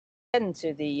again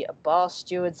to the Bar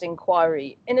Stewards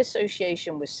Inquiry in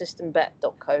association with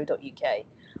systembet.co.uk.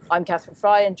 I'm Catherine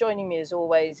Fry, and joining me as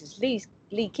always is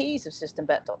Lee Keys of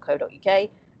systembet.co.uk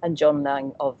and John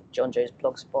Lang of John Joe's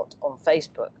Blogspot on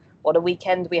Facebook. What a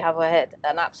weekend we have ahead,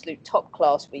 an absolute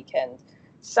top-class weekend.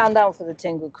 Sandown for the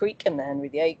Tingle Creek and the Henry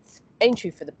VIII,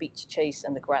 Aintree for the Beach Chase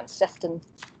and the Grand Sefton,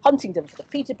 Huntingdon for the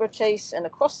Peterborough Chase, and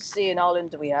across the sea in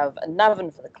Ireland we have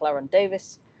Navan for the Clarence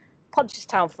Davis,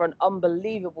 Punchestown for an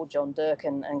unbelievable John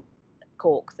Durkan, and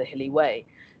Cork the Hilly Way.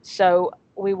 So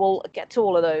we will get to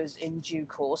all of those in due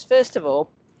course. First of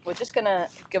all, we're just going to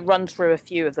run through a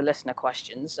few of the listener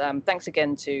questions. Thanks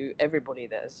again to everybody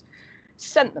that has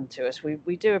sent them to us.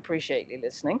 We do appreciate you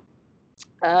listening.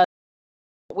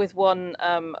 With one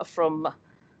from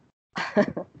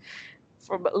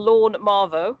from Lorne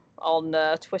Marvo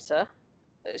on Twitter.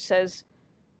 It says,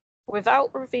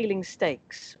 without revealing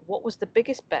stakes, what was the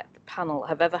biggest bet the panel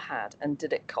have ever had, and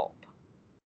did it cop?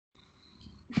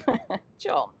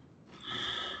 John?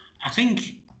 I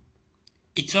think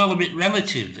it's all a bit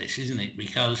relative, this, isn't it?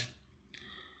 Because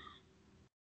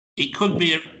it could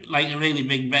be like a really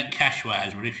big bet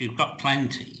cash-wise, but if you've got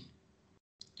plenty,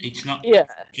 it's not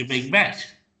such a big bet.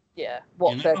 Yeah,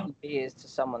 what 30p is to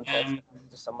someone, 30p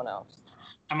to someone else.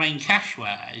 I mean,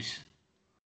 cash-wise,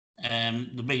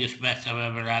 the biggest bet I've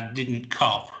ever had didn't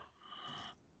cop.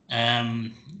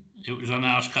 It was on a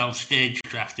house called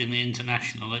Stagecraft in the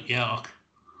International at York.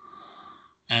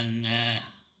 And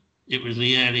it was the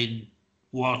year he'd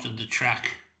watered the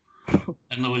track.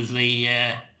 And there was the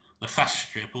fast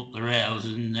strip up the rails,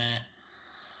 and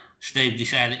Steve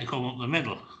decided to come up the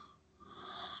middle.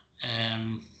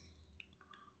 And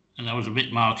I was a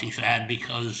bit mortified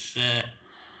because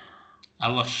I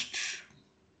lost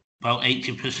about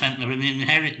 80% of an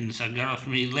inheritance I got off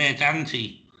my late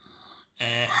auntie.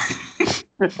 Okay.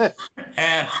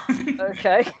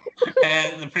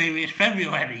 The previous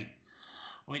February,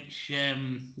 which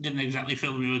didn't exactly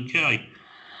fill me with joy.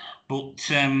 But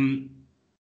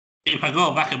if I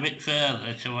go back a bit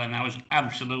further to when I was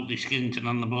absolutely skinting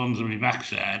on the bones of my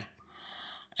backside,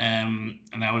 and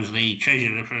I was the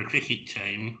treasurer for a cricket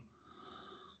team,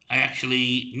 I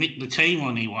actually nicked the team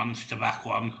money once to back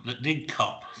one that did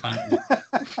cop, thank you.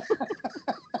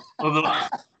 Otherwise,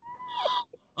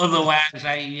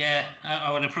 I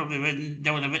would have probably been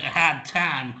doing a bit of hard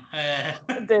time.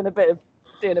 doing a bit of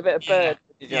bird.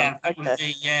 Yeah, that was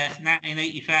the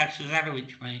 1985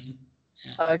 Cesarewicz meeting.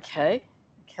 Yeah. Okay,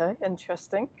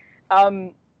 interesting.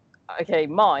 Okay,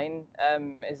 mine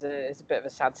is a bit of a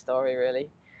sad story,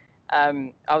 really.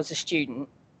 I was a student,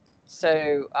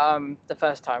 so the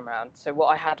first time round. So what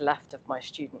I had left of my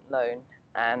student loan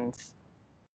and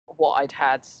what I'd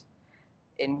had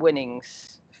in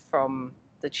winnings from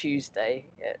the Tuesday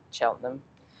at Cheltenham,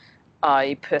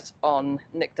 I put on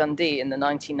Nick Dundee in the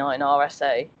 99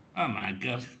 RSA. Oh my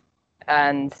God!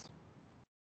 And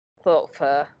thought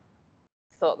that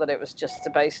it was just to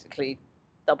basically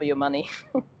double your money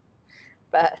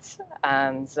bet,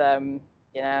 and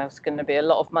it's going to be a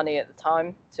lot of money at the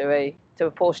time to a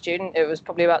poor student. It was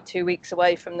probably about 2 weeks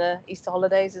away from the Easter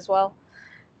holidays as well,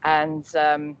 and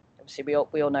obviously we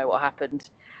all know what happened.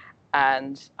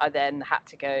 And I then had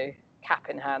to go cap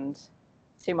in hand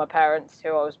to my parents, who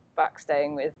I was back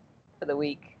staying with for the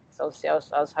week. So obviously I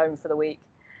was home for the week,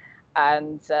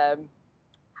 and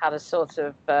had a sort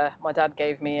of my dad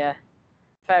gave me a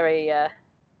very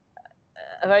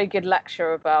good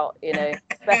lecture about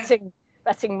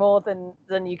betting more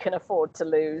than you can afford to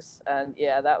lose. And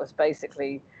yeah, that was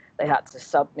basically, they had to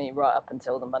sub me right up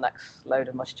until my next load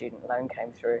of my student loan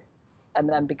came through. And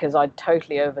then because I'd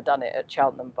totally overdone it at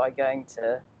Cheltenham by going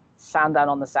to Sandown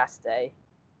on the Saturday,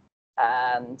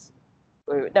 and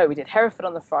we did Hereford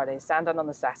on the Friday, Sandown on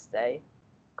the Saturday,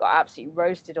 got absolutely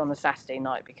roasted on the Saturday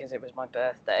night because it was my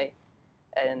birthday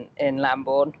in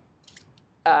Lambourne,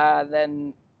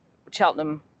 then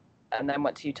Cheltenham, and then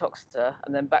went to Uttoxeter,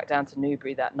 and then back down to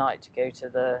Newbury that night to go to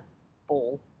the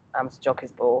ball, Amateur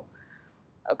Jockeys Ball.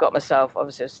 I got myself,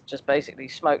 obviously, just basically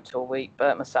smoked all week,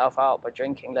 burnt myself out by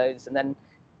drinking loads, and then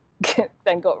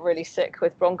got really sick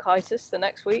with bronchitis the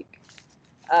next week.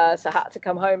 So I had to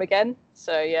come home again.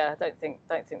 So yeah, I don't think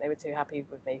they were too happy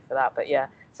with me for that. But yeah,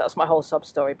 so that's my whole sub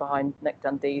story behind Nick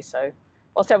Dundee. So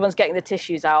whilst everyone's getting the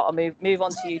tissues out, I'll move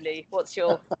on to you, Lee. What's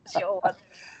your one?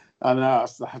 I know,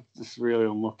 that's really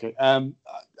unlucky.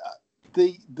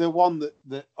 The one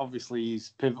that obviously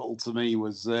is pivotal to me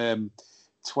was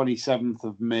 27th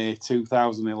of May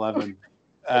 2011.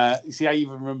 You see, I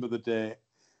even remember the date.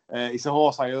 It's a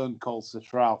horse I owned called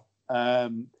Citral.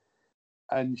 And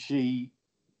she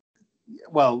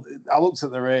well, I looked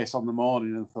at the race on the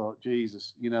morning and thought,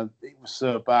 Jesus, you know, it was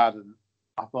so bad, and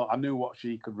I thought I knew what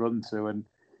she could run to, and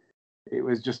it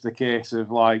was just a case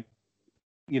of like,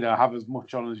 you know, have as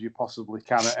much on as you possibly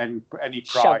can at any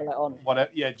price. Shovel it on.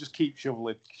 Whatever, yeah, just keep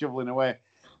shoveling away.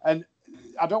 And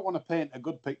I don't want to paint a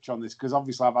good picture on this because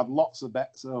obviously I've had lots of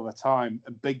bets over time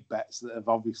and big bets that have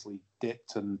obviously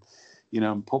dipped and, you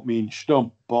know, and put me in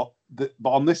stump. But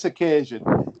on this occasion,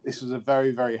 this was a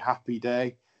very, very happy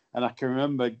day. And I can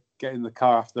remember getting in the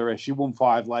car after the race. She won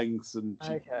 5 lengths, and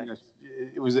she, you know,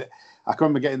 it was. I can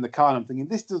remember getting in the car and I'm thinking,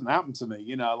 this doesn't happen to me.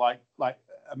 You know, like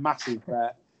a massive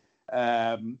bet.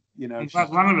 You know,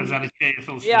 one of us had a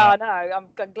cheerful start. Yeah, I know.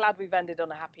 I'm glad we've ended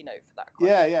on a happy note for that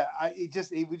question. Yeah.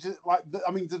 It was just like,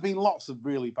 I mean, there's been lots of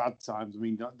really bad times. I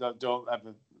mean, don't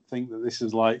ever think that this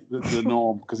is like the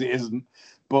norm, because it isn't.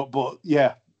 But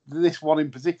yeah, this one in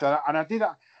particular, and I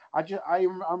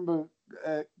remember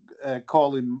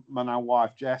calling my now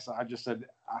wife Jess. I said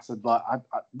like,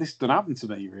 this doesn't happen to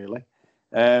me really.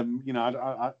 You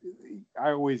know,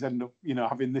 I always end up, you know,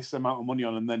 having this amount of money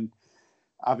on and then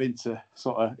having to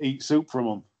sort of eat soup for a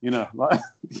month, you know, like,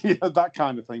 you know, that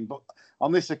kind of thing. But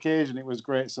on this occasion, it was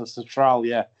great. So Satral,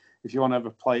 yeah, if you want to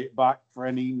ever play it back for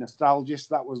any nostalgists,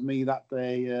 that was me that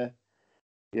day.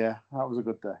 Yeah, that was a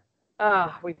good day.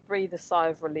 We breathe a sigh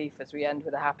of relief as we end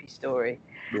with a happy story.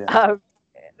 Yeah.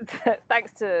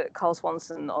 Thanks to Carl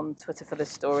Swanson on Twitter for this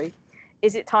story.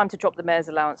 Is it time to drop the mayor's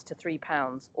allowance to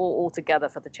 £3 or altogether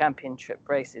for the championship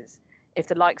races? If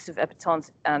the likes of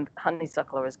Ep8 and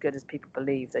Honeysuckle are as good as people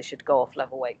believe, they should go off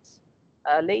level weights.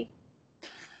 Lee?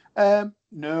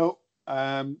 No,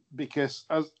 because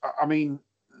I mean,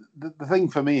 the thing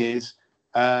for me is,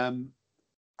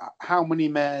 how many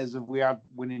mares have we had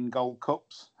winning Gold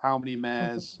Cups? How many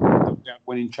mares have we had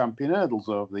winning champion hurdles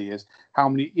over the years? How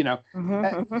many? You know,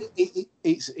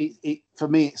 it's for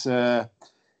me. It's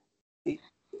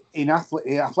in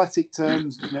athletic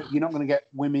terms, you know, you're not going to get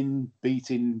women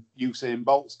beating Usain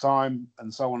Bolt's time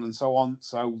and so on and so on.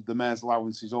 So the mayor's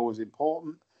allowance is always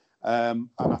important. And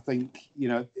I think, you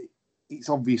know, it's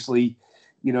obviously,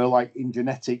 you know, like in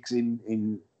genetics,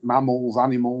 in mammals,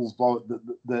 animals,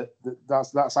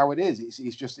 that's how it is.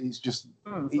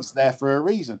 It's there for a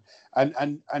reason.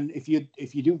 And if you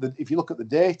look at the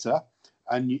data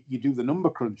and you do the number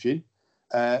crunching,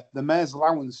 the mayor's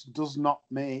allowance does not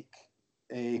make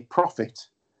a profit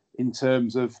in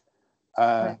terms of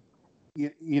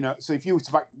you know, so if you were to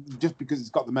back, just because it's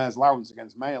got the mayor's allowance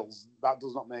against males, that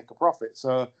does not make a profit.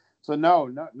 So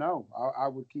no, I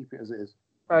would keep it as it is.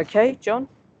 Okay, John?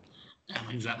 I'm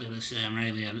exactly the same,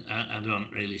 really. I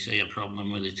don't really see a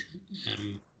problem with it.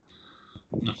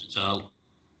 Not at all.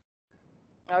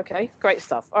 Okay, great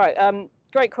stuff. All right,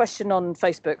 great question on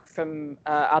Facebook from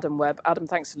Adam Webb. Adam,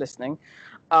 thanks for listening.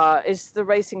 Is the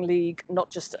Racing League not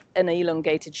just an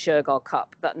elongated Shergar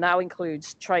Cup that now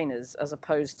includes trainers as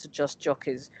opposed to just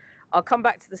jockeys? I'll come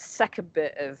back to the second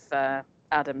bit of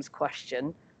Adam's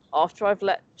question after I've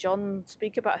let John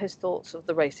speak about his thoughts of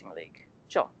the Racing League.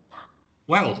 John?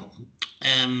 Well,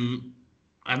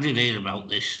 I did hear about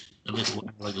this a little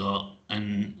while ago,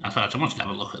 and I thought I must have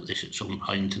a look at this at some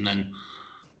point, and then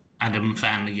Adam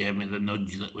finally gave me the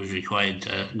nudge that was required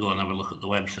to go and have a look at the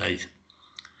website.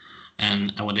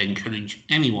 And I would encourage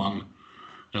anyone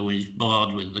who is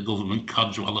bored with the government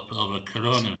codswallop over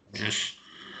coronavirus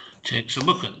takes a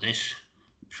look at this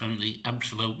from the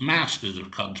absolute masters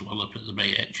of codswallop at the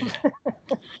Becher.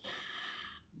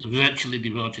 They've actually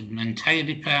devoted an entire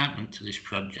department to this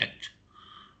project,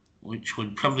 which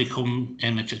would probably come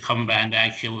in at a combined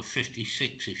IQ of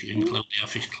 56 if you include the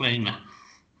office cleaner.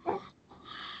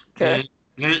 Okay.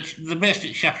 The best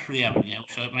at Shaftesbury Avenue,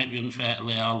 so it might be unfair to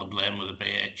lay all the blame with the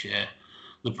Becher.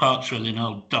 The Portswell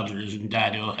old Dodgers and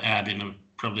Dido Harding have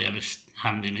probably had a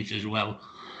hand in it as well.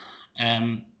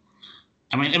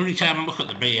 I mean, every time I look at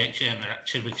the Becher and their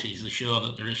activities, they show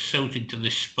that they're as suited to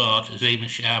this sport as Ema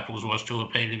Sharples was to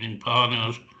appearing in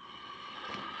pornos.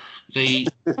 The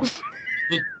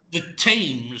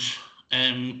teams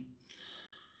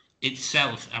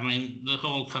itself, I mean, the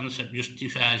whole concept just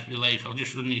defies belief. I'll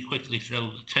just run you quickly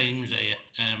through the teams here.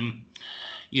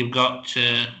 You've got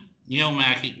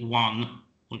Newmarket 1,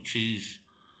 which is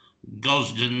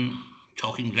Gosden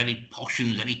talking very posh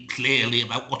and very clearly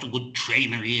about what a good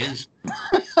trainer he is.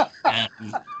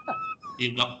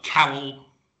 You've got Cowell,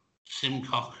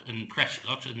 Simcock and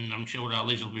Prescott, and I'm sure all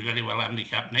these will be very well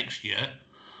handicapped next year.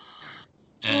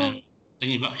 Then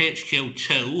you've got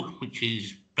HQ2, which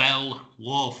is Bell,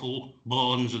 Woeful,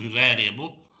 Bones and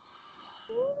Variable.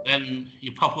 Then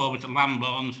you pop over to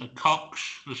Lambourne for Cox,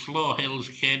 the Slow Hills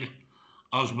Kid,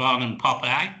 Osborne and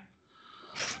Popeye.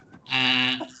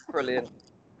 Brilliant.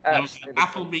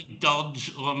 Appleby,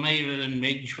 Dodds, O'Meara and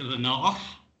Midge for the North.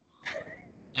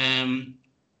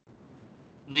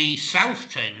 The South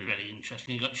team is very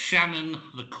interesting. You've got Shannon,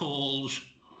 the Coles,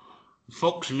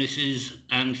 Fox, Mrs.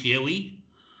 and Huey.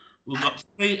 We've got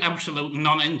 3 absolute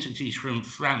non-entities from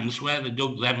France. Where they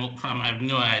dug them up from, I have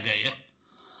no idea.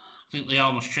 I think they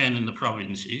almost train in the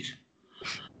provinces.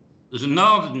 There's a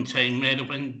northern team made up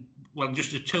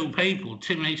just of 2 people,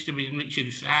 Tim Easterby and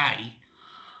Richard Fry,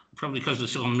 probably because they're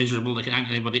so miserable they can't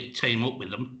get anybody to team up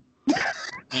with them.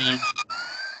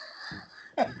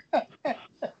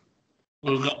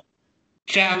 We've got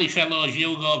Charlie Fellows,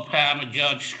 Hugo Palmer,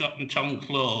 George Scott and Tom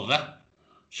Clover.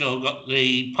 So we've got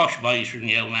the posh boys from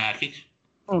Newmarket.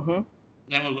 Mm-hmm.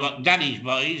 Then we've got Daddy's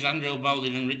boys, Andrew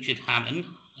Baldwin and Richard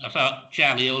Hannon. I thought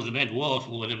Charlie Hills and Ed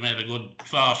Worthel would have made a good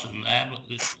foursome there, but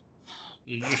they're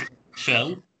just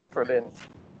so. Brilliant.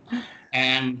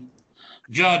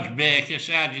 George Becher,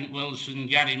 Sergeant Wilson,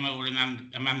 Gary Moore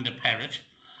and Amanda Perrott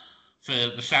for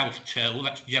the South 2.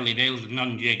 That's Jelly Dales and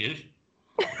non-jiggers.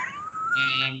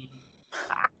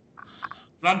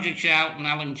 Roger Charlton,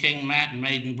 Alan King, Martin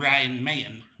Maiden, Brian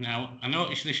Mahan. Now, I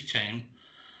noticed this team,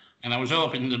 and I was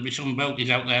hoping there'd be some bogies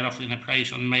out there offering a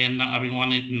price on Mahan not having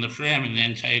won it in the frame in the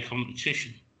entire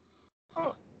competition.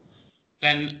 Oh.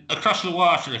 Then, across the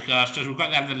water, of course, because we've got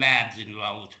to have the lads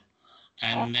involved.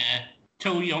 And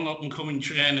 2 young up-and-coming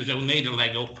trainers who need a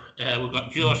leg up. We've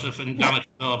got Joseph and Donald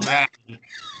O'Brien.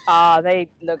 They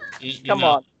look. Come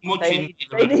on. They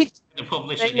need the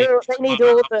publicity. They need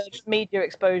all the media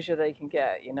exposure they can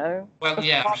get. Well,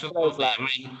 yeah, absolutely. I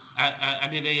mean, I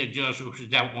did hear Joseph was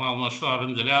down to almost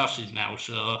 400 horses now,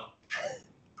 so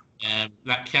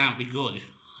that can't be good.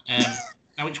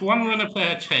 Now it's 1 runner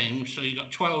per team, so you've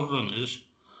got 12 runners,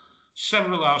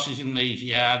 several horses in these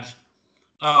yards.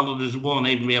 All others won't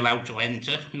even be allowed to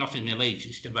enter. Nothing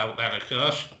elitist about that, of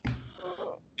course.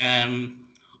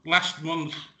 Last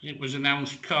month, it was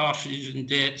announced courses and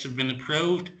dates have been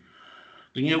approved.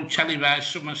 The new televised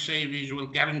summer series will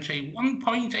guarantee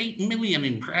 1.8 million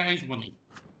in prize money.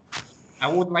 I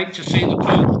would like to see the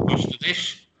total cost of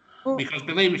this, because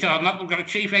believe it or not, we've got a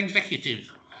chief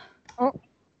executive.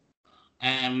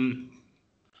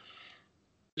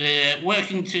 They're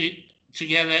working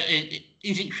together.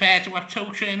 Is it fair to have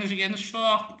 2 trainers against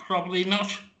 4? Probably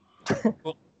not.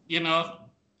 But,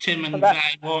 Tim and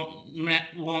I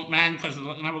won't mind because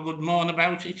they'll have a good moan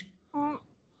about it.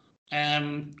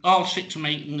 All 6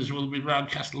 meetings will be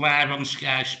broadcast live on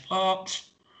Sky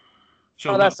Sports.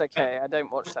 So that's okay. I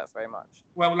don't watch that very much.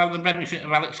 Well, we'll have the benefit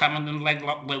of Alex Hammond and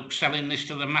Leglock Luke selling this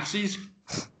to the masses.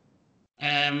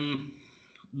 There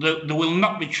will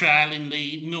not be trialling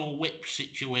the no whip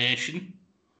situation.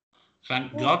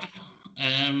 Thank God.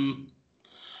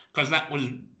 Because that was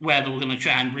where they were going to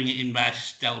try and bring it in by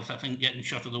stealth, I think, getting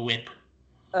shot of the whip.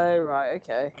 Oh, right,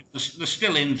 okay. They're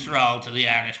still in thrall to the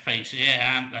RSPCA,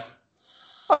 aren't they?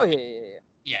 Oh, yeah.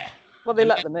 Yeah. Well, they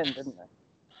let them in, didn't they?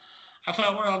 I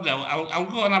thought, what I'll do, I'll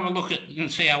go and have a look at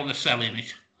and see how they're selling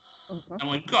it. Mm-hmm. And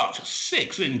we've got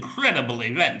 6 incredible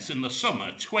events in the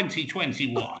summer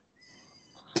 2021.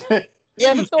 You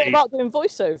ever thought about doing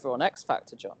voiceover on X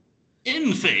Factor, John?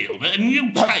 Infield, a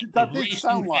new type that did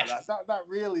sound like that. That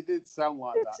really did sound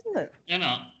like that. Didn't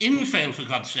it? Infield, for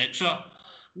God's sake. So,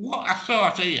 what I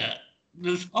thought here,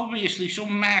 there's obviously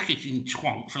some marketing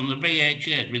twonk from the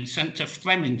Becher been sent to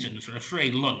Flemington for a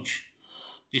free lunch.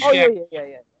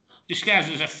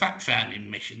 Disguised as a fact-finding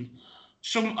mission.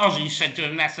 Some Aussies said to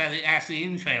him, that's the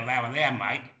infield out there,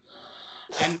 mate.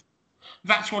 And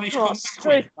that's what he's come back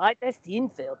with. Mate, that's the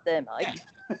infield there, mate.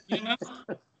 Yeah.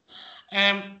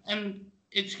 And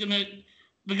they're gonna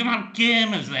have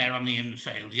gamers there on the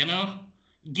infield,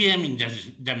 gaming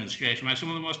demonstration by some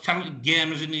of the most talented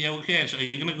gamers in the UK. So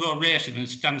you're gonna go racing and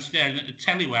stand staring at the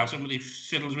telly while somebody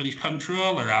fiddles with his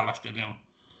controller all afternoon.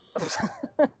 Is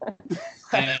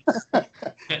that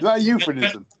a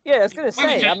euphemism? Yeah, I was going to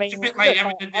say. I mean,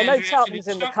 I know Cheltenham's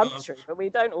in the country, but we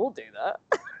don't all do that.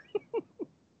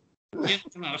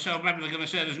 So maybe they're going to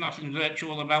say there's nothing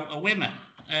virtual about a winner.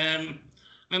 Then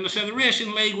they say the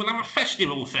Racing League will have a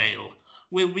festival field.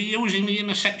 We'll be using the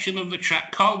intersection of the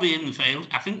track called the infield.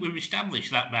 I think we've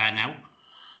established that by now.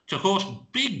 To host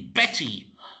Big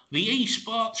Betty, the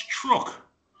esports truck.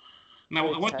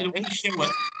 Now, I wanted to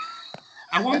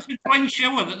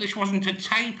ensure that this wasn't a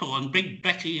typo and Big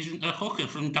Betty isn't a hooker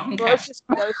from Doncaster.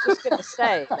 Well, I was just going to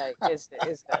say, is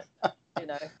it?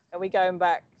 Are we going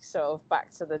back to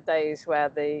the days where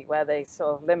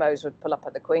limos would pull up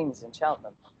at the Queen's in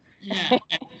Cheltenham? Yeah,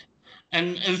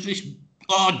 and as this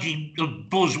orgy of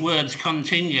buzzwords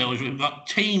continue as we've got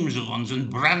team zones and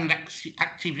brand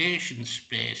activation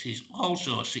spaces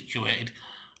also situated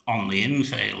on the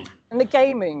infield. And the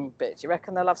gaming bit, do you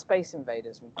reckon they'll have Space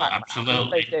Invaders and Pac-Man?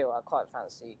 Absolutely. If they do, I quite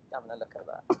fancy having a look at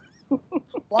that.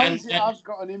 Why is it I've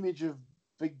got an image of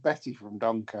Big Betty from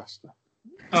Doncaster?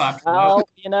 Oh,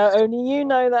 absolutely. Only you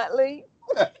know that, Lee.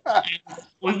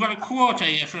 We've got a quote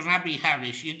here from Abby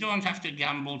Harris. You don't have to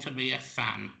gamble to be a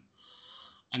fan.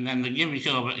 And then they give it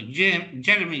over to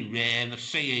Jeremy Ray, the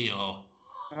CEO.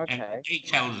 Okay. And he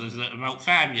tells us that about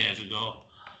 5 years ago,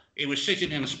 he was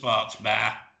sitting in a sports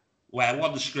bar where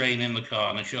one screen in the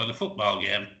corner showed a football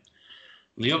game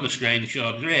and the other screen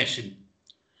showed racing.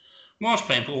 Most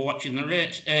people were watching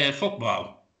the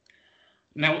football.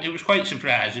 Now, it was quite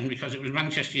surprising because it was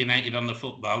Manchester United on the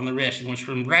football and the racing was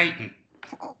from Brighton.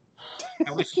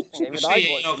 Now, the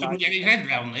CEO couldn't get his head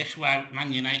around this, why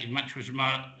Man United match was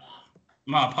more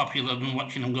popular than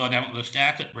watching them go down to the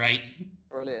start at Brighton.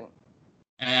 Brilliant.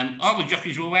 All the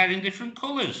jockeys were wearing different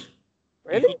colours.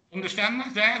 Really? You couldn't understand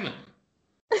that either.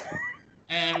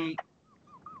 And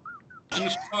the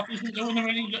sport isn't doing a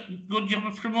very good job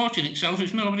of promoting itself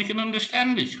if nobody can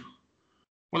understand it.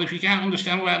 Well, if you can't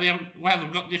understand why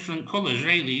they've got different colours,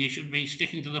 really, you should be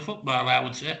sticking to the football, I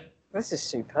would say. This is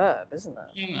superb, isn't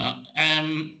it? You know,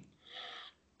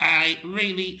 I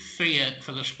really fear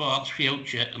for the sport's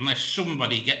future unless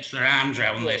somebody gets their arms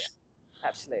around this.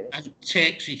 Absolutely. And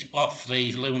takes it off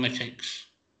these lunatics.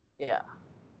 Yeah.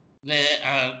 They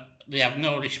have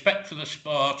no respect for the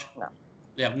sport. No.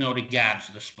 They have no regard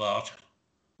for the sport.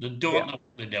 They don't know what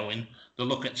they're doing. They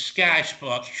look at Sky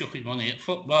Sports chucking money at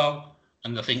football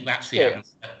and they think that's the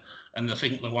answer. And they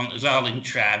think they want us all in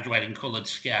charge wearing coloured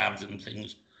scarves and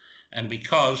things. And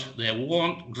because they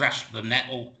won't grasp the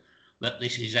nettle that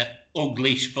this is an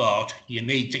ugly sport, you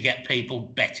need to get people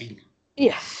betting.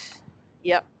 Yes.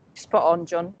 Yep. Spot on,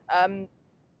 John.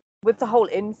 With the whole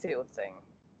infield thing,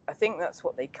 I think that's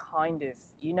what they kind of,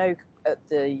 at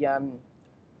the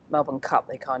Melbourne Cup,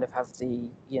 they kind of have the,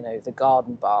 the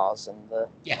garden bars and the...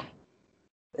 Yeah.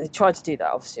 They tried to do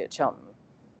that, obviously, at Cheltenham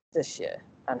this year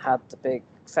and had the big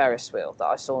Ferris wheel that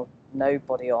I saw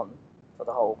nobody on for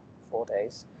the whole 4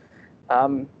 days.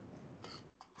 And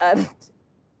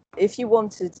if you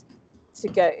wanted to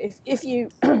go, if you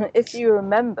if you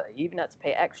remember, you even had to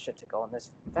pay extra to go on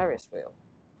this Ferris wheel.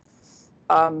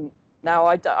 Now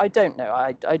I don't know.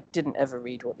 I didn't ever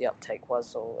read what the uptake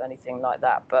was or anything like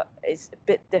that, but it's a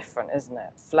bit different, isn't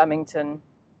it? Flemington,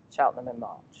 Cheltenham in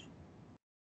March,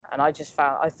 and I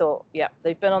thought,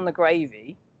 they've been on the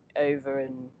gravy over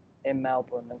in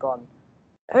Melbourne and gone,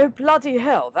 oh bloody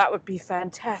hell, that would be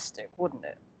fantastic, wouldn't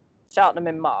it? Cheltenham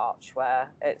in March, where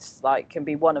it's like can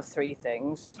be one of three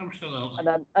things. Absolutely.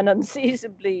 An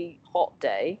unseasonably hot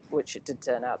day, which it did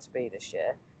turn out to be this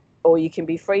year, or you can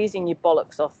be freezing your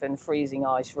bollocks off in freezing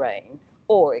ice rain,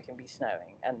 or it can be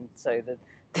snowing. And so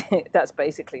that's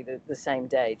basically the same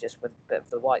day, just with a bit of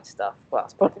the white stuff. Well,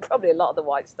 it's probably a lot of the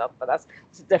white stuff, but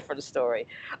it's a different story.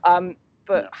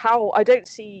 But I don't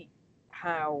see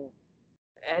how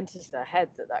it enters their head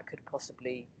that could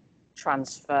possibly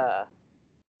transfer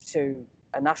to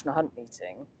a national hunt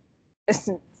meeting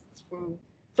from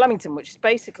Flemington, which is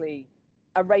basically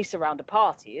a race around a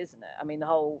party, isn't it? I mean, the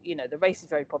whole, the race is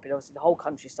very popular. Obviously, the whole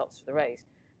country stops for the race.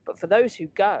 But for those who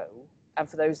go and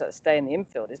for those that stay in the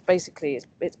infield, it's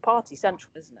party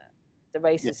central, isn't it? The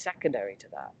race is secondary to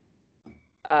that.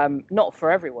 Not for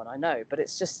everyone, I know, but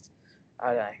it's just,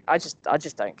 I don't know. I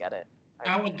just don't get it.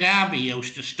 Our derby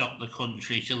used to stop the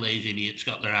country till these idiots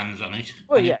got their hands on it.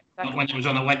 Well, exactly. When it was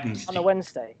on a Wednesday. On a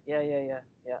Wednesday,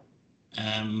 yeah.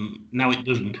 Now it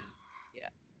doesn't. Yeah.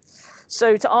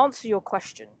 So to answer your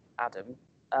question, Adam,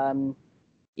 I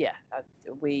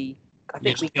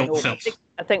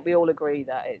think we all agree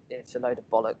that it's a load of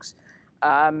bollocks.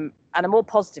 And a more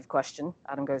positive question,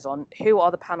 Adam goes on: who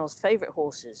are the panel's favourite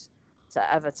horses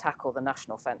to ever tackle the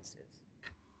national fences?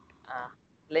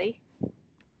 Lee?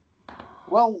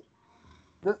 Well,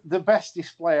 the best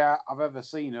display I've ever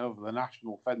seen over the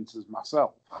national fences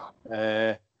myself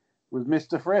was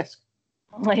Mr. Frisk.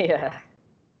 Yeah.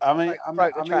 I mean,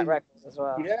 track records as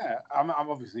well. Yeah, I'm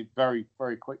obviously very,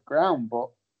 very quick ground, but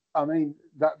I mean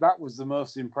that was the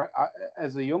most impressive.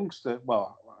 As a youngster,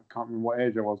 well, I can't remember what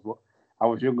age I was, but I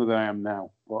was younger than I am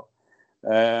now. But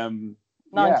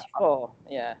 94.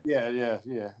 Yeah.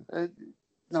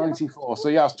 94. So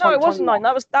yeah, I was no, it wasn't 9.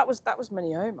 That was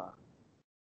Minioma.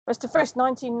 Mr. Frisk,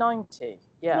 1990.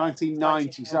 Yeah.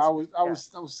 1990. So I was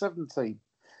 17.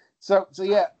 So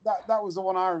yeah, that was the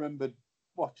one I remembered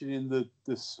watching in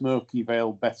the Smoky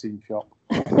Vale betting shop.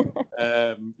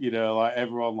 Like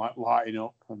everyone like lighting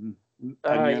up and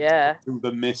Yeah. Through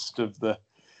the mist of the,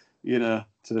 to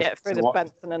get through the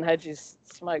Benson and Hedges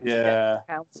smoke to get to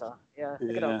the counter.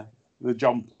 Yeah. The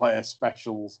John Player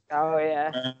specials. Oh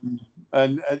yeah.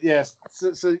 Yes,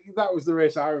 so that was the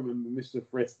race I remember, Mr.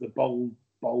 Frith, the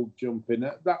bold jumping.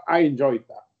 That I enjoyed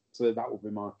that, so that would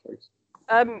be my choice.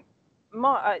 Do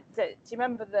you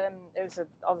remember them? It was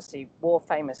obviously war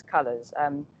famous colours.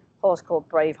 Horse called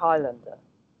Brave Highlander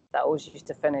that always used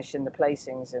to finish in the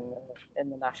placings in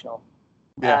the national.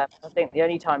 Yeah. I think the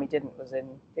only time he didn't was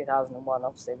in 2001,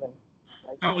 obviously when.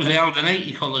 That was the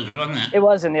Aldenate colours, wasn't it? It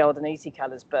was in the Aldenate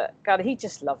colours, but God, he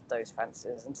just loved those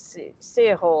fences and see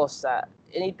a horse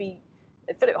and he'd be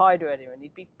Philip Hyde and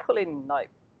he'd be pulling like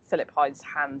Philip Hyde's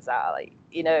hands out,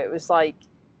 it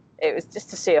was just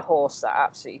to see a horse that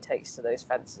absolutely takes to those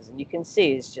fences, and you can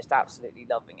see he's just absolutely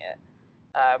loving it.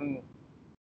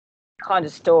 Kind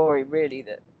of story really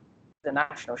that the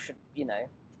national should be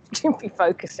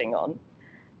focusing on.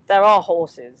 There are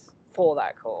horses for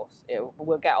that course.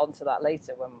 We'll get onto that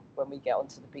later when we get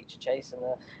onto the Becher Chase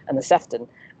and the Sefton.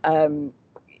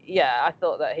 I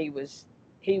thought that he was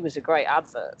a great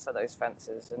advert for those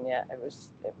fences, and it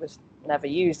was never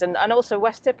used. And also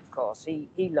West Tip, of course, he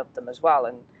loved them as well,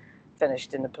 and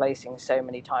finished in the placing so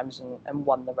many times and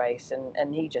won the race,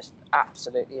 and he just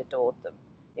absolutely adored them.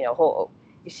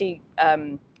 You see,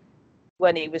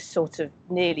 when he was sort of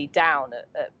nearly down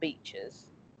at Becher's,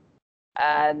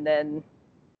 and then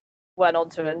went on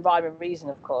to, and Rhyme and Reason,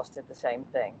 of course, did the same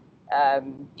thing.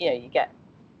 You get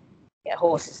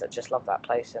horses that just love that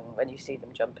place, and when you see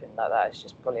them jumping like that, it's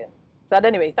just brilliant. But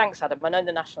anyway, thanks, Adam. I know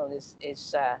the National is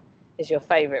your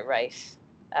favourite race,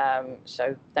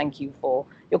 so thank you for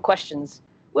your questions.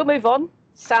 We'll move on.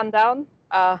 Sandown,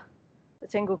 the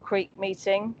Tingle Creek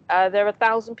meeting. There are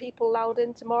 1,000 people allowed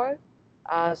in tomorrow,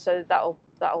 so that'll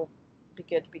be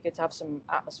good. Be good to have some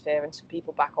atmosphere and some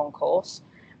people back on course.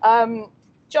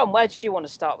 John, where do you want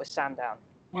to start with Sandown?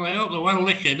 Well, I hope they're well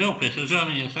liquored up if there's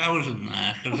only 1,000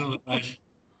 there, because otherwise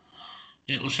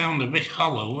it'll sound a bit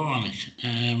hollow, won't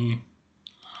it?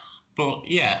 But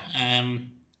yeah,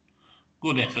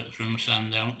 good effort from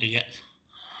Sandown to get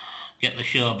the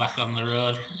show back on the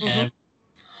road.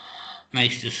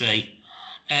 Nice to see.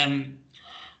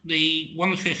 The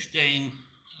 115,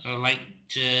 I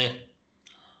liked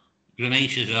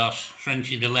Granice's horse,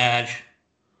 Frenchy the Large.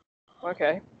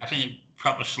 Okay. I think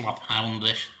proper slop hound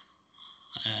this.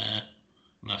 And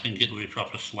I think it'll be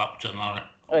proper slop tomorrow.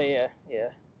 Oh yeah.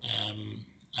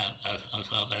 I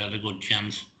thought they had a good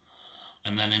chance.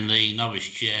 And then in the novice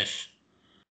chase,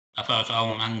 I thought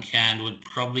All Mankind would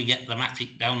probably get the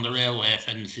Matic down the railway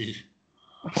fences.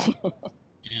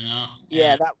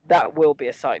 Yeah, that will be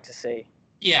a sight to see.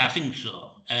 Yeah, I think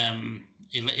so.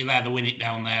 He'll either win it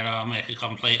down there or make a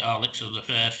complete Horlicks of the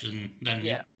first, and then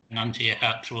hang on to your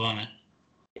hats, won't it?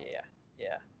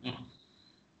 Yeah.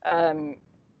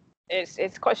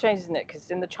 It's quite strange, isn't it? Because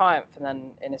in the Triumph and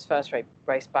then in his first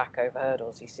race back over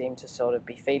hurdles, he seemed to sort of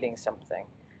be feeling something,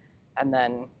 and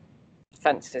then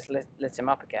fences lit him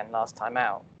up again last time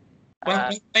out. Well,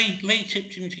 Lee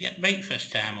tipped him to get bait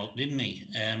first time up, didn't he?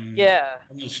 On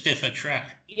the stiffer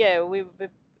track. Yeah, we were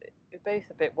both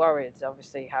a bit worried,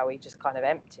 obviously, how he just kind of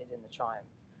emptied in the Triumph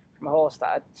from a horse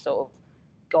that had sort of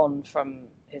gone from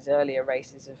his earlier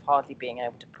races of hardly being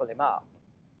able to pull him up.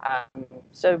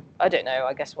 So I don't know.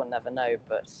 I guess we'll never know,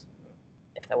 but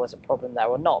if there was a problem there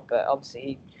or not. But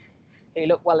obviously, he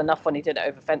looked well enough when he did it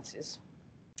over fences.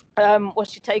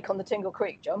 What's your take on the Tingle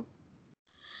Creek, John?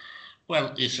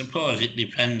 Well, I suppose it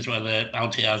depends whether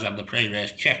LTRs have the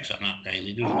pre-race checks or not,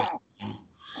 really, doesn't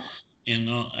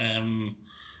it?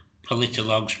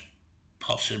 Politologues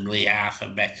possibly half a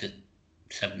bet at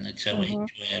 72 each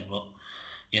way, but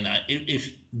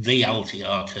if the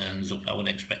LTR turns up, I would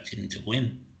expect him to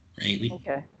win, really.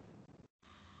 Okay.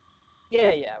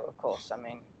 Yeah, of course. I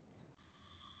mean,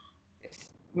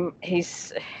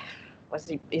 he's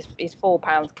 4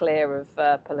 pounds clear of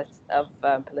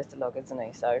Politologue, isn't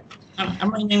he? So. I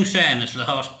mean, in fairness, the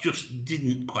horse just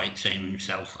didn't quite same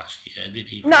himself last year, did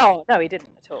he? No, he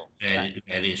didn't at all.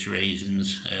 Various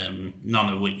reasons, none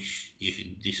of which you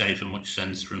can decipher much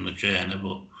sense from the trainer,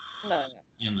 but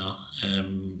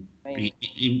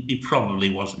he probably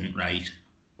wasn't right.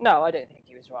 No, I don't think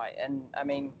he was right. And I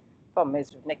mean, problem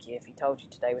is with Nicky, if he told you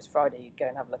today was Friday, you'd go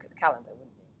and have a look at the calendar,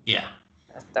 wouldn't you? Yeah.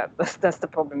 That's the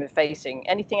problem with facing.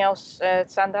 Anything else,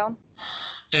 Sandown?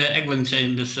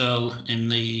 Eglinton, the Soul in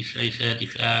the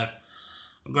 335.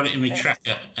 I've got it in my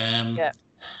tracker. I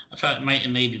thought it might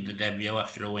have needed the debut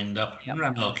after a wind up. Yep.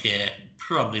 Ran okay.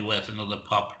 Probably worth another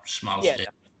pop, small stick.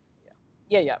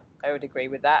 Yeah. I would agree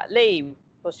with that. Lee,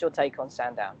 what's your take on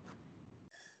Sandown?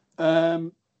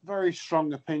 very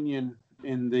strong opinion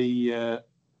in the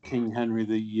King Henry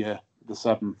the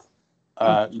Seventh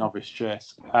novice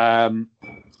chase. I'm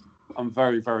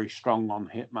very, very strong on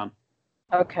Hitman.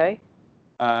 Okay.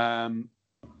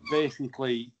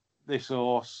 Basically, this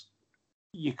horse,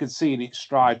 you could see in its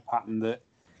stride pattern that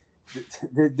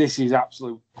this is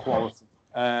absolute quality.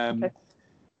 Okay.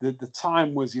 The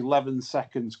time was 11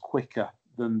 seconds quicker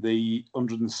than the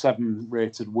 107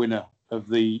 rated winner of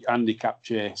the handicap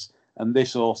chase, and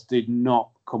this horse did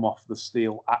not come off the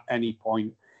steel at any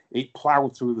point. It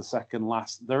ploughed through the second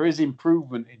last. There is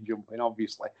improvement in jumping,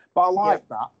 obviously, but I like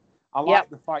that. I like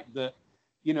the fact that,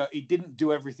 you know, he didn't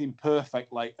do everything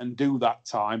perfectly and do that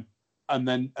time, and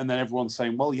then everyone's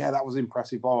saying, well, yeah, that was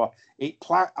impressive. Blah, blah. It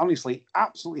honestly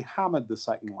absolutely hammered the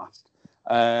second last.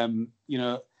 You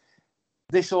know,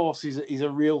 this horse is a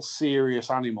real serious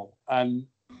animal, and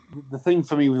the thing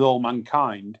for me with All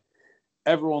Mankind,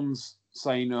 everyone's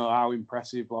saying, oh, how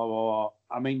impressive, blah, blah, blah.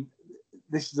 I mean,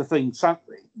 this is the thing.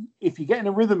 If you're getting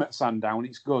a rhythm at Sandown,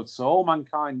 it's good. So All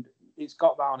Mankind, it's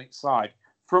got that on its side.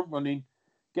 Front running,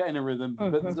 getting a rhythm.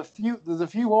 Mm-hmm. But there's a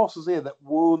few horses here that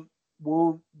won't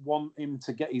want him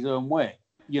to get his own way.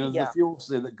 You know, there's a few horses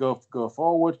here that go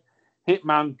forward.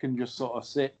 Hitman can just sort of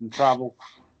sit and travel.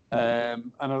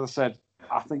 And as I said,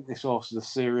 I think this horse is a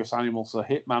serious animal. So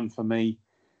Hitman for me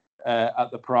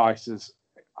at the prices,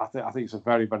 I think it's a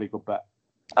very, very good bet.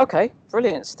 Okay,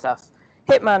 brilliant stuff.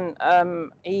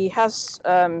 Hitman, he has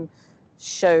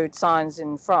showed signs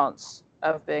in France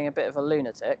of being a bit of a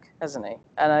lunatic, hasn't he?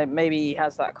 And maybe he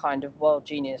has that kind of wild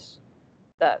genius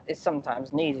that is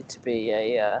sometimes needed to be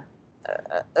a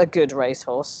good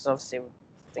racehorse. Obviously,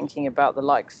 thinking about the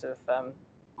likes of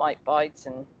Mike Bites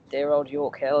and dear old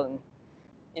York Hill, and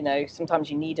you know,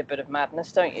 sometimes you need a bit of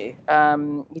madness, don't you?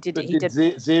 He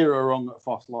did zero wrong at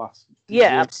Foss last.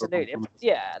 Yeah, absolutely.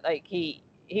 Yeah, like he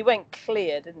went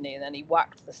clear, didn't he? And then he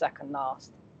whacked the second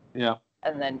last. Yeah.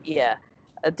 And then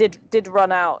did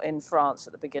run out in France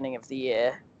at the beginning of the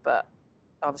year, but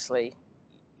obviously,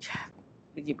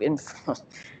 not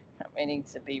meaning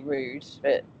to be rude,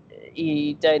 but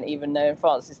you don't even know in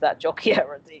France is that jockey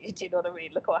era. Do you know what I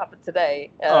mean? Look what happened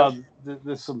today.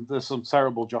 There's some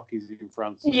terrible jockeys in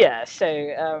France. Yeah.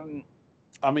 So.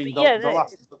 I mean,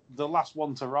 the last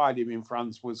one to ride him in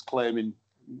France was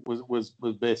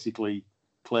basically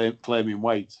claiming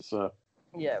weight. So.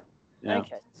 Yeah.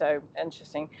 Okay. So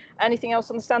interesting. Anything else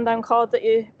on the Sandown card that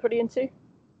you're pretty into?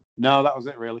 No, that was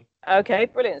it really. Okay,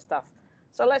 brilliant stuff.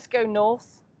 So let's go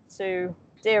north to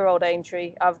dear old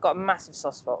Aintree. I've got a massive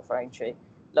soft spot for Aintree.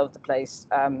 Love the place.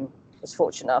 Was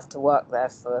fortunate enough to work there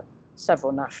for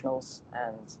several nationals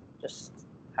and just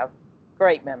have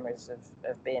great memories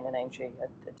of being in Aintree.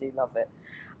 I do love it.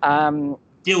 Do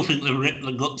you think they ripped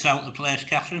the guts out of the place,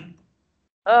 Catherine?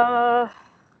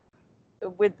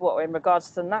 With what, in regards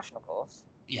to the national course?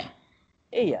 Yeah.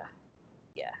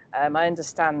 I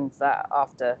understand that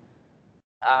after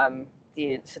the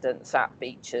incidents at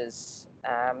Becher's,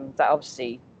 that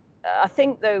obviously, I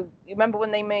think though, you remember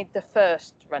when they made the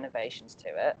first renovations to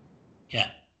it? Yeah.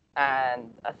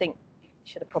 And I think you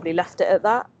should have probably left it at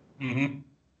that. Mm-hmm.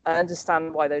 I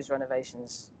understand why those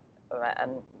renovations are at,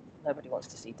 and nobody wants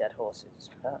to see dead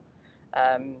horses. But,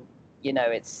 you know,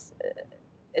 it's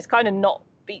kind of not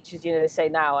Becher's, you know, they say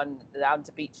now, and down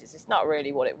to Becher's. It's not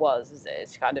really what it was, is it?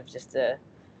 It's kind of just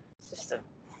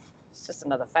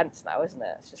another fence now, isn't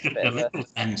it? It's just a bit of a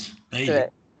fence.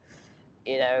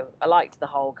 You know, I liked the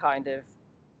whole kind of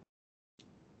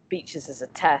Becher's as a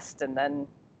test, and then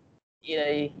you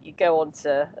know you go on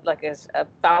to like a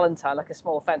Valentine, like a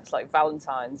small fence like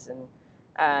Valentine's, and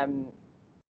I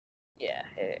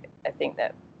think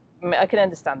that I can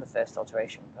understand the first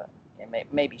alteration, but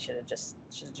maybe should have just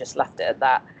left it at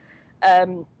that.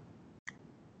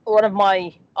 One of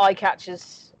my eye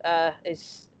catchers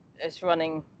is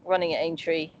running at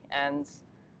Aintree, and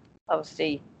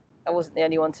obviously I wasn't the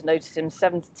only one to notice him.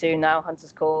 7-2 now,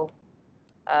 Hunter's Call.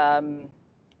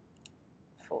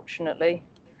 Fortunately,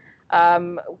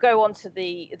 we'll go on to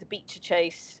the Becher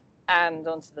Chase and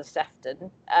onto the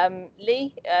Sefton.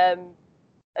 Lee,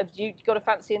 have you got a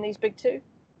fancy in these big two?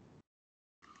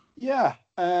 Yeah,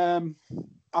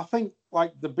 I think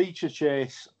like the Becher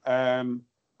Chase. I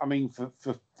mean,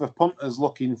 for punters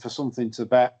looking for something to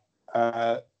bet,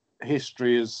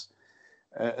 history has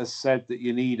said that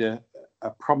you need a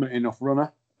prominent enough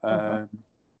runner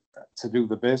to do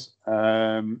the biz.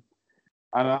 And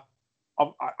I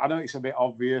know it's a bit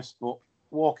obvious, but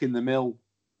Walking the Mill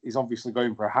is obviously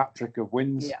going for a hat trick of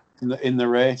wins in the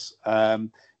race.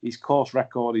 His course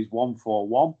record is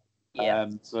 141. Yeah.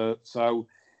 So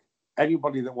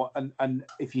anybody that and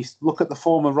if you look at the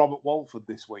form of Robert Walford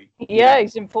this week,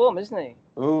 he's in form, isn't he?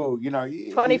 Oh,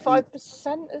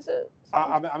 25%, is it?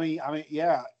 I mean,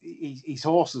 yeah, his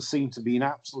horses seem to be in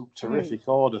absolute terrific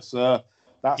order. So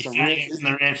that's He's in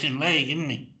the racing league, isn't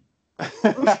he?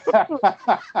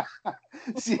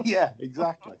 Yeah,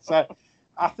 exactly. So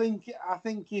I think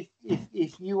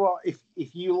if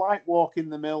you like walking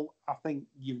the mill, I think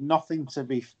you've nothing to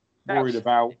be worried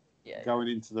about going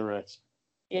into the race.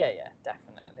 Yeah,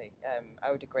 definitely.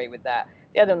 I would agree with that.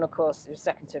 The other one, of course, was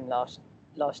second to him last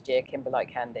year, Kimberlite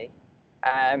Candy.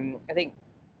 I think,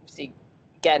 see,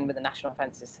 again with the national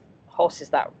fences, horses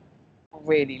that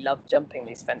really love jumping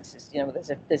these fences.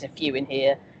 There's a few in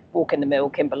here. Walk in the Mill,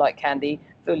 Kimberlite Candy,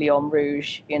 Fouillon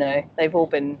Rouge.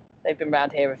 They've been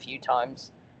round here a few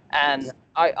times, and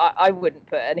I wouldn't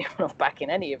put anyone off backing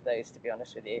any of those, to be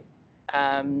honest with you.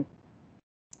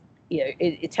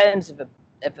 In terms of a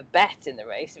bet in the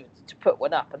race, to put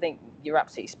one up, I think you're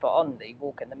absolutely spot on. The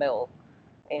Walk in the Mill,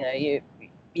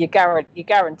 you're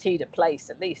guaranteed a place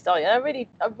at least. I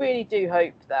really do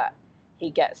hope that he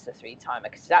gets the 3-timer,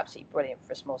 because it's absolutely brilliant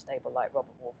for a small stable like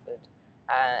Robert Walford,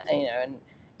 and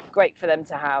great for them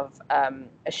to have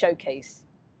a showcase.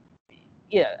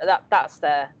 That's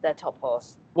their top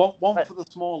horse. One for the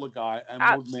smaller guy, and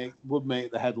would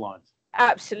make the headlines.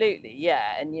 Absolutely,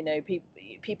 yeah. And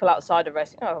people outside of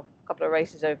racing, a couple of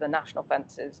races over the national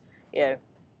fences, I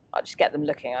just get them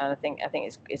looking, and I think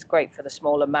it's great for the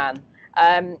smaller man.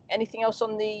 Anything else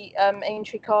on the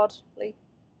Aintree card, Lee?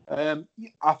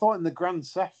 I thought in the Grand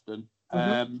Sefton,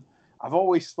 I've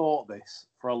always thought this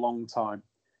for a long time.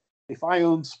 If I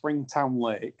owned Springtown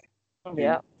Lake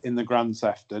in the Grand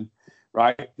Sefton,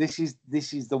 right, this is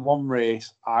the one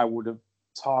race I would have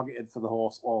targeted for the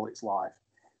horse all its life.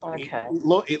 Okay.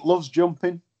 It loves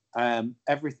jumping.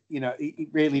 It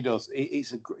really does.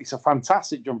 It's a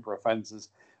fantastic jumper of fences,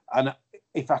 and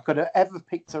if I could have ever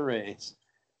picked a race,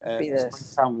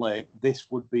 Springtown Lake, this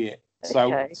would be it.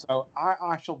 Okay. So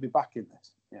I shall be back in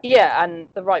this. Yeah, and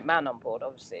the right man on board,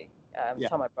 obviously.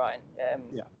 Tom O'Brien.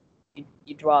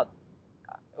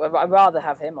 I'd rather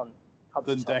have him on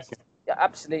than Becher. Yeah,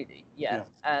 absolutely. Yeah.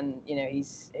 And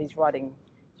he's riding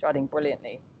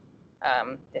brilliantly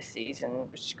this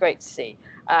season, which is great to see.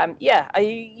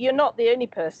 You're not the only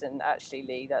person, actually,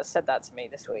 Lee, that said that to me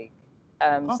this week.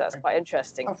 So that's quite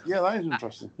interesting. That is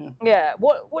interesting. Yeah. Yeah.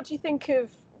 What do you think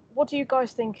of? What do you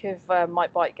guys think of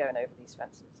Mike Bite going over these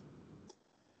fences?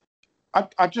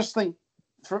 I just think,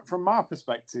 from my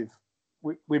perspective,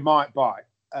 we might bite,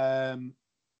 and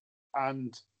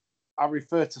I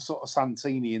refer to sort of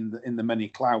Santini in the Many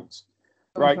Clouds,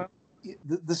 right?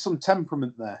 Mm-hmm. There's some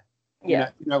temperament there. Yeah.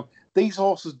 These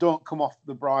horses don't come off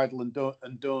the bridle and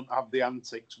don't have the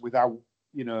antics without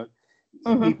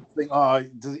people think,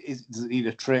 does it need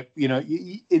a trip?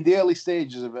 In the early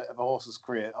stages of a horse's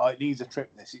career, it needs a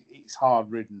trip. It's hard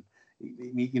ridden.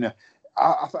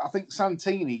 I think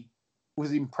Santini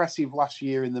was impressive last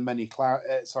year in the Many Clouds.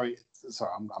 Sorry,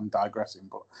 I'm digressing,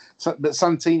 but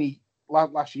Santini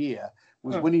last year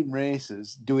was winning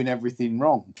races, doing everything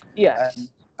wrong. Yeah,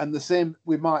 and the same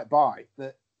we might buy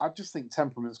that. I just think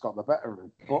temperament's got the better of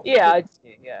him. I do.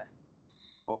 Yeah.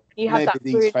 But he had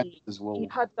maybe these fences will. He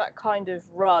had that kind of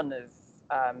run of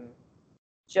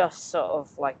just sort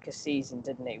of like a season,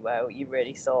 didn't he? Where you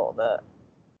really thought that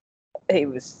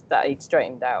he'd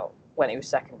straightened out when he was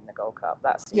second in the Gold Cup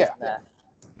that season there.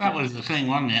 That was the thing,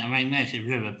 wasn't it? I mean, Native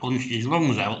River punched his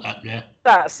lungs out that day.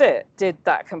 That's it. Did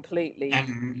that completely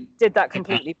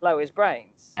blow his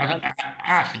brains? I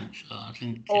think so. I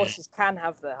think horses can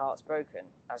have their hearts broken,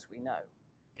 as we know.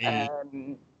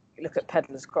 Look at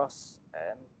Peddler's Cross,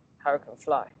 Hurricane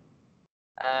Fly.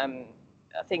 I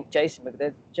think Jason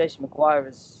Maguire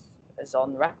is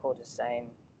on record as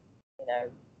saying,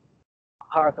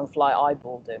 Hurricane Fly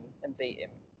eyeballed him and beat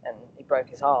him, and he broke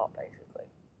his heart, basically.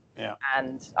 Yeah.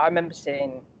 And I remember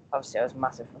seeing, obviously I was a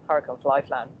massive Hurricane Fly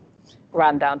fan,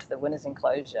 ran down to the winner's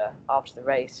enclosure after the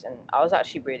race, and I was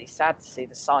actually really sad to see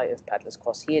the sight of Peddler's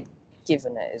Cross. He had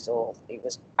given it his all. He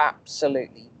was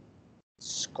absolutely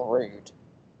screwed.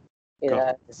 He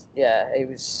was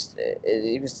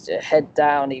head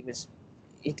down. He'd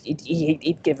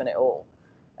given it all,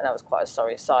 and that was quite a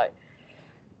sorry sight.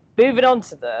 Moving on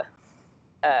to the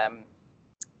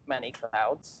Many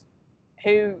Clouds.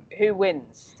 Who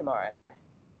wins tomorrow?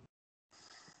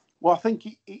 Well, I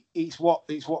think it's what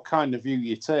kind of view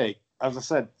you take. As I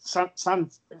said,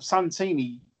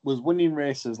 Santini was winning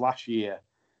races last year,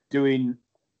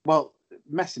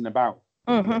 messing about.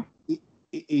 Mm-hmm.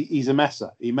 He's a messer.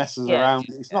 He messes around.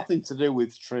 It's nothing to do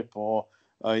with trip or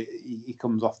he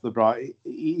comes off the bright.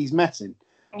 He's messing.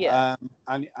 Yeah.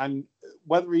 And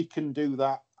whether he can do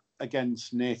that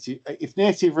against if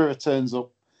Native River turns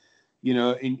up,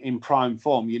 in prime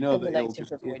form, that he'll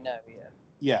just we know,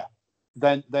 yeah.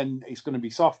 Then it's going to be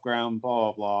soft ground,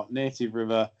 blah blah. Native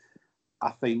River,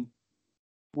 I think,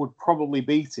 would probably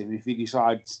beat him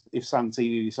if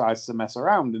Santini decides to mess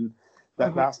around, and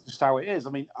that's just how it is. I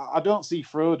mean, I don't see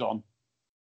Frodon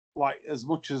as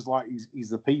much as he's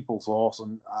the people's horse,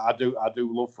 and I do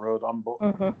love Frodon, but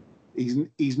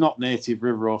he's not Native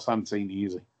River or Santini,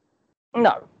 is he?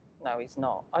 No, he's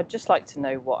not. I'd just like to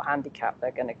know what handicap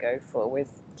they're going to go for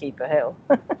with Keeper Hill.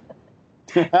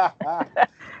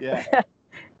 Yeah.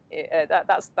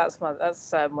 That's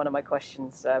one of my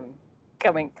questions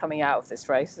coming out of this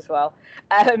race as well.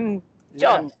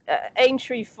 John,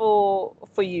 Aintree for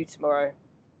you tomorrow.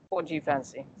 What do you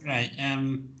fancy? Right.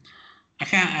 I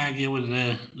can't argue with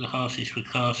the horses for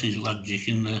courses logic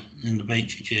in the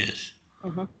Becher chase.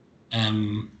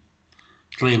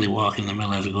 Clearly, Walking the Mill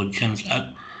has a good chance.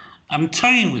 I'm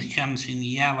toying with chancing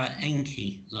Yala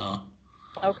Enki though.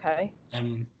 Okay.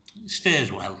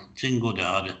 Stays well. It's in good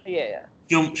order. Yeah.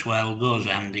 Jumps well. Goes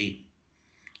handy.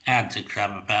 Hard to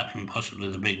grab apart from possibly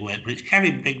the big weight, but it's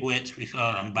carried big weights before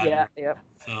on bad. Yeah.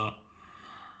 So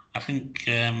I think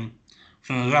from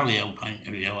a Valio point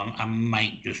of view, I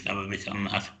might just have a bit on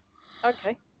that.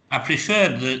 Okay. I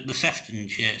preferred the Sefton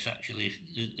chase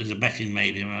actually as a betting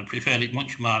medium. I preferred it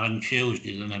much more on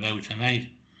Tuesday than at out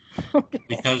tonight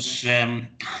because I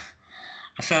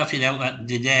sorted out that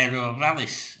Didero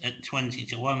Vallis at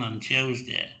 20-1 on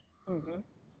Tuesday, and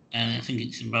I think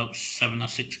it's about 7 or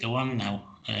 6-1 now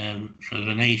for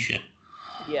Venetia.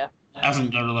 Yeah,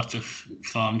 hasn't got a lot of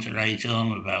form to write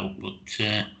home about, but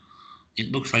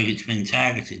it looks like it's been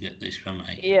targeted at this for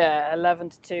me. Yeah,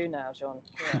 11-2 now, John.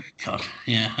 Yeah. God,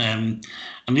 yeah. And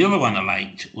the other one I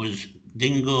liked was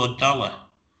Dingo Dollar.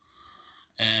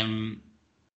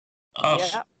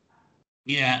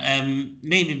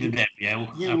 Needed a debut.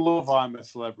 You love I'm a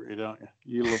Celebrity, don't you?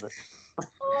 You love it.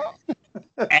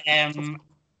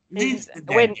 Is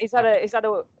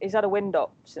that a wind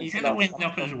up? He's had a wind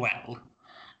up as well.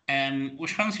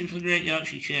 Was fancy for the Great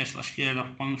Yorkshire Chase last year off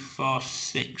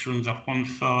 146, runs off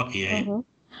 148.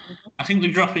 I think the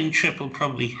drop in trip will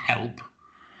probably help.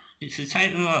 It's the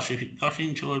type of horse, if it got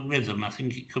into a rhythm, I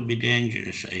think it could be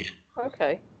dangerous here.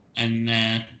 Okay. And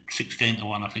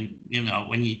 16-1, I think,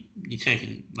 when you're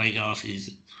taking late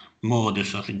horses,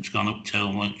 Modus, I think, it's gone up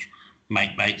too much.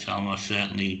 Mike Bates almost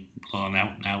certainly blown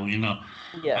out now,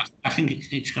 Yeah. I think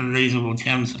it's got a reasonable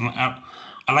chance. And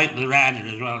I like the rider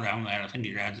as well around there. I think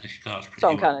he rides this course pretty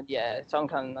Tom well. Cannon, yeah. Tom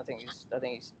Cannon, I think he's a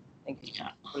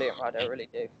brilliant rider, I really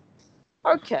do.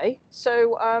 Okay,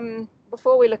 so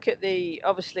before we look at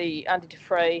obviously Andy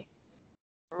Dufresne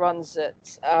runs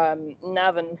at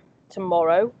Navan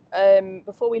tomorrow.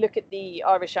 Before we look at the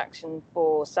Irish action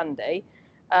for Sunday,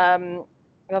 we'll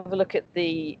have a look at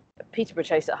the Peterborough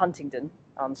Chase at Huntingdon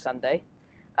on Sunday.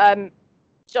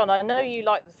 John, I know you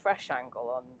like the fresh angle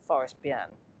on Forest Bien.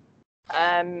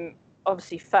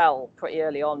 Obviously fell pretty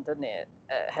early on, didn't it,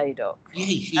 at Haydock? Yeah,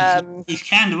 he's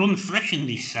kind of unfreshened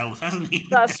himself, hasn't he?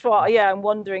 That's what. Yeah, I'm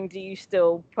wondering, do you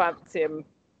still prompt him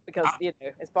because in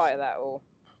spite of that, or?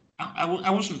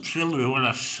 I wasn't thrilled with what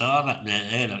I saw that day,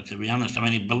 Haydock, to be honest. I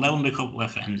mean, he ballooned a couple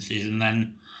of fences and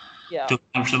then took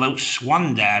an absolute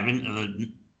swan dive into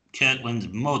the Kirkland's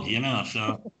mud,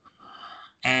 So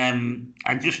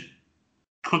I just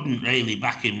couldn't really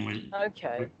back him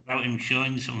without him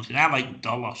showing something. I like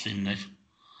Dolos in this.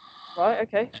 Right,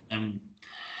 okay.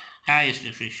 Highest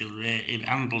official rated,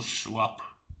 handles swap,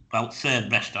 about third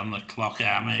best on the clock.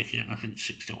 I make it, I think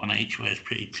 6-1 each way is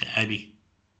pretty tidy.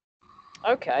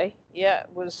 Okay, yeah, it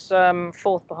was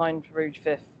fourth behind Rouge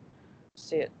Fifth.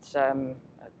 See it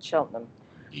at Cheltenham.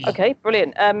 Yeah. Okay,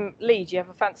 brilliant. Lee, do you have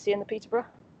a fancy in the Peterborough?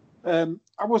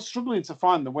 I was struggling to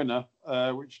find the winner,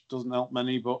 which doesn't help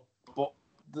many, but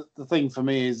the thing for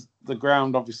me is the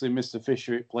ground. Obviously, Mr.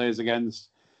 Fisher it plays against.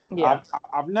 Yeah,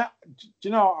 I've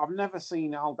never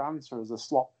seen Al Dancer as a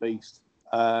slot beast.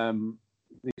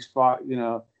 Despite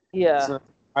yeah. So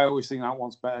I always think that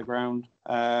one's better ground.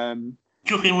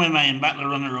 Chuck him with me and back the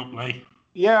runner up, Lee.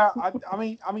 Yeah, I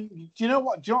mean, do you know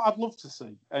what? I'd love to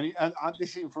see, and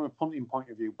this isn't from a punting point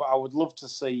of view, but I would love to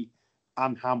see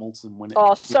Anne Hamilton win it.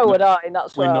 Oh, so would I. And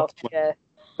that's where yeah.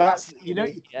 That's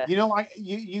like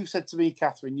you said to me,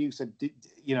 Catherine. You said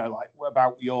like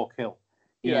about York Hill.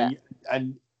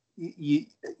 And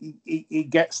it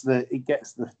gets the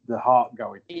heart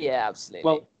going. Yeah,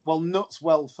 absolutely. Well, nuts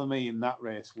well for me in that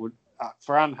race would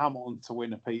for Anne Hamilton to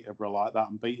win a Peterborough like that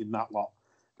and beating that lot.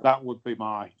 That would be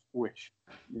my wish,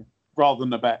 rather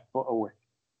than a bet, but a wish.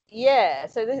 Yeah,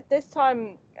 so this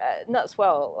time,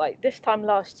 Nutswell, like this time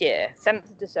last year, 7th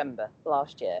of December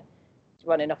last year, he's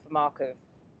running off a mark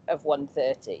of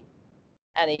 130,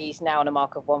 and he's now on a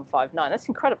mark of 159. That's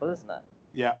incredible, isn't it?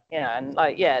 Yeah. Yeah, and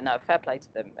like, yeah, no, fair play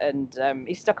to them. And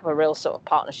he stuck up a real sort of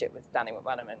partnership with Danny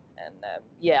McManaman. And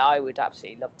yeah, I would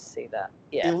absolutely love to see that.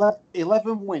 Yeah.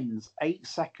 11 wins, 8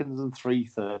 seconds and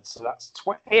 3/3. So that's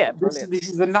 20. Yeah, this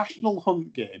is the National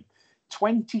Hunt game.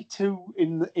 22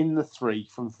 in the 3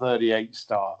 from 38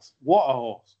 starts. What a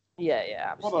horse! Yeah,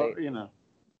 absolutely. What a, you know.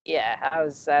 Yeah, I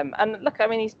was. And look, I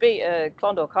mean, he's beat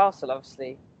Clondall Castle,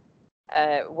 obviously.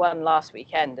 Won last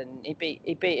weekend, and he beat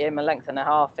him a length and a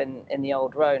half in the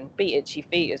Old Roan. Beat Itchy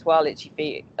Feet as well. Itchy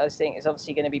Feet, I think, is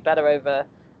obviously going to be better over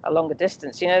a longer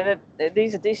distance. You know,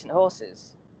 these are decent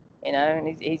horses. You know,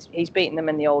 and he's beaten them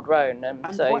in the Old Roan. And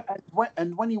so,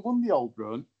 when he won the Old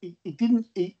Roan,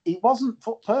 he wasn't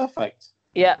foot perfect.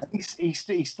 Yeah, he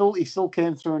still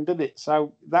came through and did it.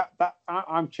 So that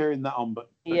I'm cheering that on, but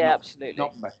yeah, absolutely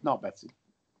not better.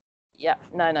 Yeah,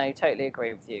 no, totally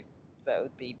agree with you. That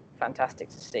would be fantastic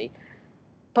to see.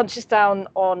 Punches down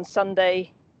on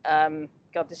Sunday.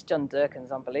 God, this John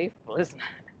Durkan's unbelievable, isn't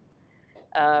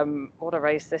it? What a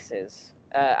race this is.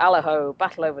 Allaho,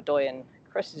 Battle Over Doyen,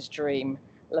 Chris's Dream,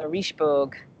 La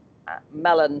Richebourg,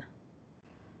 Melon,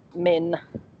 Min,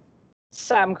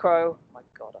 Sam Crow. Oh my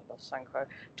God, I love Sam Crow.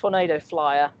 Tornado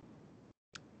Flyer.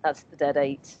 That's the dead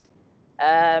 8.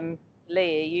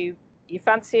 Lee, are you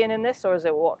fancying in this, or is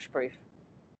it watch-proof?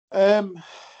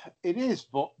 It is,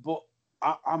 but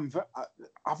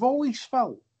I've always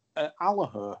felt at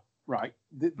Allaho, right?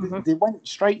 They went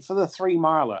straight for the 3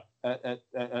 miler at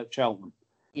Cheltenham.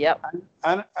 Yep.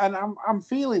 And I'm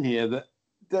feeling here that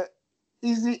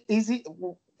is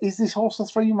this horse a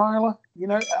 3 miler? You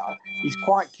know, he's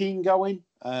quite keen going.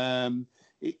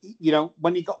 You know,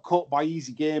 when he got caught by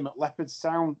Easy Game at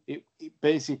Leopardstown, it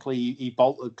basically he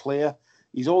bolted clear.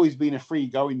 He's always been a free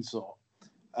going sort.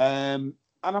 And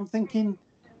I'm thinking,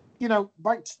 you know,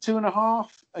 back to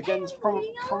 2.5 against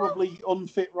probably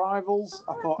unfit rivals.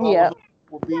 I thought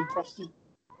would be interesting.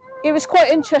 It was quite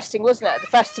interesting, wasn't it, at the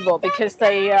festival, because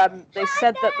they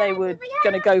said that they were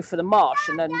going to go for the marsh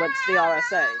and then went to the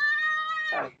RSA.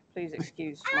 So please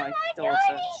excuse my daughter.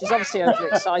 She's obviously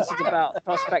overexcited about the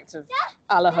prospect of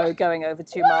Allaho going over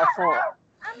 2 mile 4.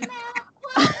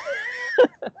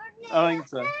 I think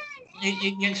so.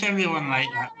 It gets everyone like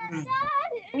that.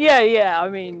 Yeah. I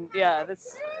mean, yeah,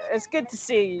 it's good to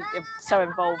see him so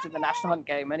involved in the National Hunt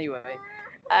game anyway.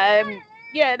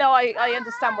 Yeah, no, I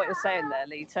understand what you're saying there,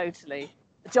 Lee, totally.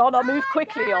 John, I'll move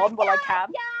quickly on while I can.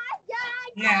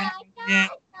 Yeah,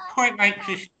 quite like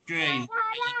Chris Dream.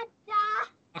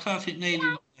 I thought it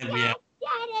needed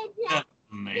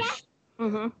maybe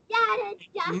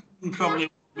probably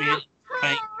won't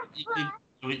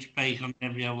be its pace on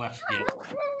Nebia last year.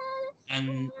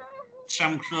 And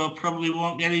Sam Crow probably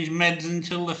won't get his meds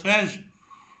until the Fez.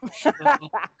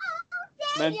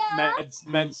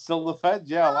 Meds till the Fez,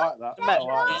 yeah, I like that.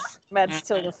 Meds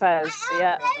till the Fez,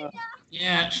 yeah.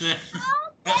 Yeah,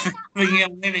 that's a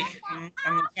brilliant lyric, and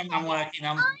the song I'm working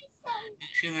on,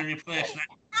 it's going to replace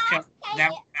that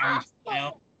downtown, you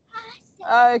know.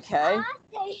 Okay.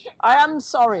 I am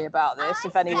sorry about this,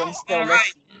 if anyone's still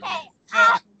listening. So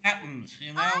happens,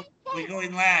 you know. We're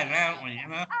going live, aren't we, you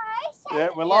know? Yeah,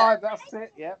 we're live, that's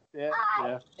it, yeah.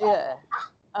 Yeah.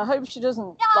 I hope she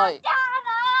doesn't,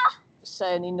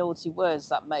 say any naughty words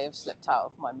that may have slipped out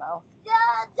of my mouth.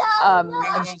 And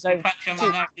she's over.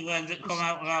 Naughty words that come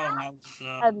out of our mouths. So.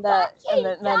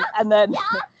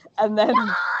 And then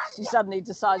she suddenly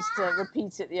decides to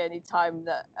repeat it the only time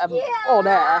that on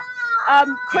air.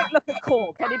 Quick look at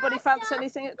Cork. Anybody fancy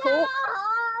anything at Cork?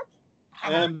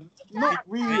 Not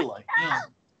really.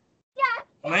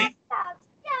 Right?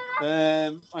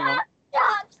 Hang on.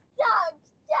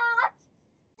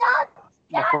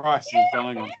 My price is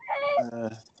going on.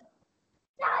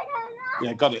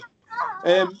 Yeah, got it.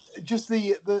 Just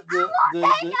the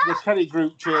Teddy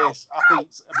Group chase, I think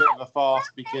it's a bit of a farce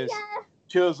because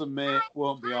Chosen Mate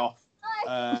won't be off.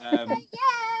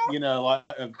 You know, like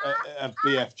of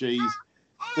BFGs.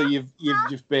 So you've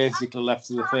just basically left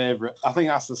to the favourite. I think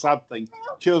that's the sad thing.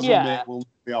 Chosen Mate will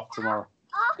be off tomorrow.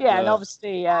 Yeah, and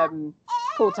obviously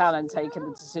Paul Townend taking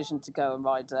the decision to go and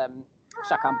ride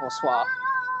Chacun Bonsoir,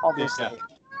 obviously. Yeah.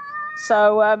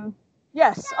 So,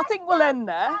 yes, I think we'll end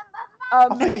there. I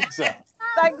think so.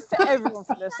 Thanks to everyone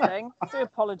for listening. I do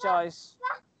apologise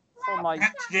for my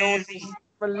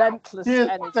relentless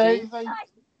energy.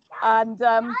 And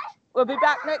we'll be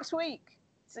back next week.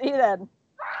 See you then.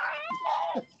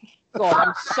 God,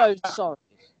 I'm so sorry.